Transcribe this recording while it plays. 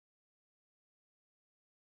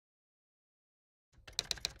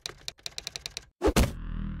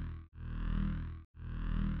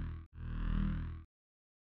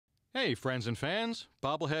Hey friends and fans,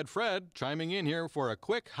 Bobblehead Fred chiming in here for a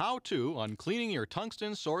quick how-to on cleaning your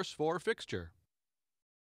tungsten Source 4 fixture.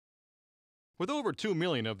 With over 2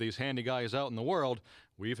 million of these handy guys out in the world,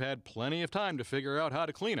 we've had plenty of time to figure out how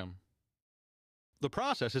to clean them. The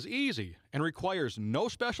process is easy and requires no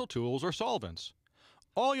special tools or solvents.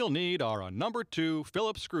 All you'll need are a number 2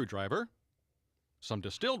 Phillips screwdriver, some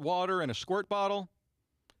distilled water in a squirt bottle,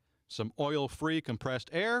 some oil-free compressed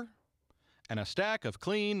air, and a stack of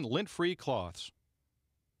clean, lint-free cloths.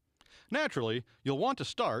 Naturally, you'll want to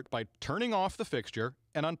start by turning off the fixture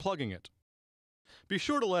and unplugging it. Be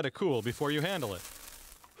sure to let it cool before you handle it.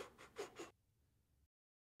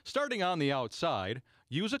 Starting on the outside,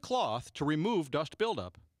 use a cloth to remove dust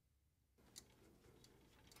buildup.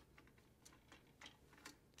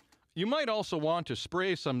 You might also want to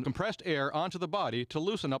spray some compressed air onto the body to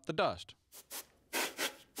loosen up the dust.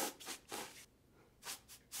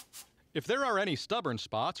 If there are any stubborn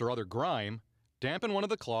spots or other grime, dampen one of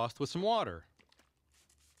the cloths with some water.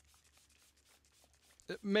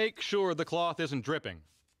 Make sure the cloth isn't dripping.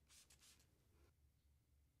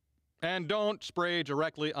 And don't spray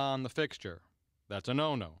directly on the fixture. That's a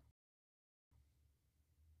no-no.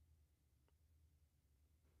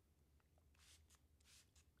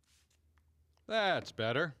 That's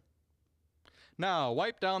better. Now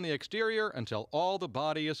wipe down the exterior until all the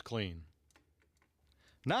body is clean.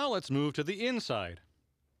 Now let's move to the inside.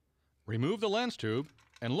 Remove the lens tube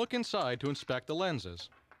and look inside to inspect the lenses.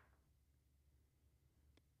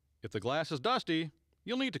 If the glass is dusty,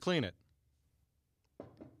 you'll need to clean it.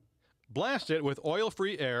 Blast it with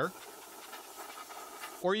oil-free air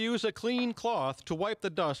or use a clean cloth to wipe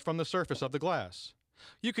the dust from the surface of the glass.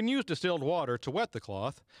 You can use distilled water to wet the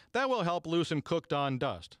cloth. That will help loosen cooked-on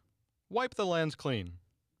dust. Wipe the lens clean.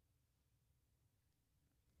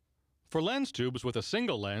 For lens tubes with a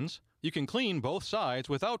single lens, you can clean both sides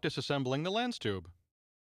without disassembling the lens tube.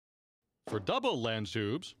 For double lens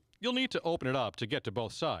tubes, you'll need to open it up to get to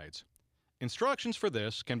both sides. Instructions for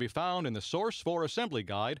this can be found in the Source 4 Assembly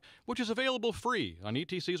Guide, which is available free on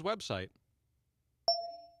ETC's website.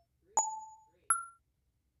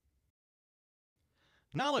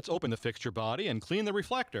 Now let's open the fixture body and clean the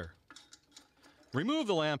reflector. Remove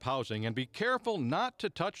the lamp housing and be careful not to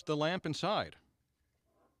touch the lamp inside.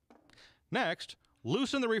 Next,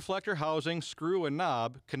 loosen the reflector housing screw and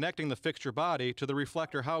knob connecting the fixture body to the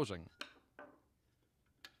reflector housing.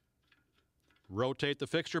 Rotate the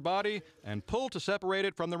fixture body and pull to separate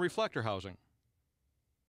it from the reflector housing.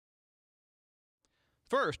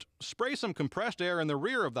 First, spray some compressed air in the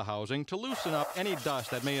rear of the housing to loosen up any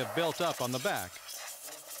dust that may have built up on the back.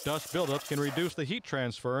 Dust buildup can reduce the heat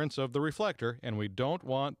transference of the reflector, and we don't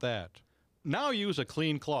want that. Now use a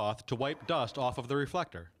clean cloth to wipe dust off of the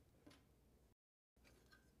reflector.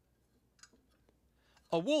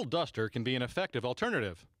 A wool duster can be an effective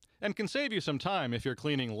alternative and can save you some time if you're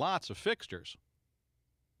cleaning lots of fixtures.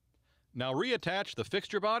 Now reattach the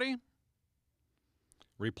fixture body,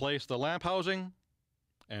 replace the lamp housing,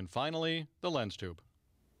 and finally the lens tube.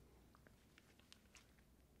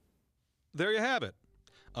 There you have it.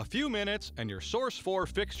 A few minutes and your Source 4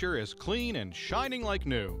 fixture is clean and shining like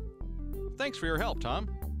new. Thanks for your help, Tom.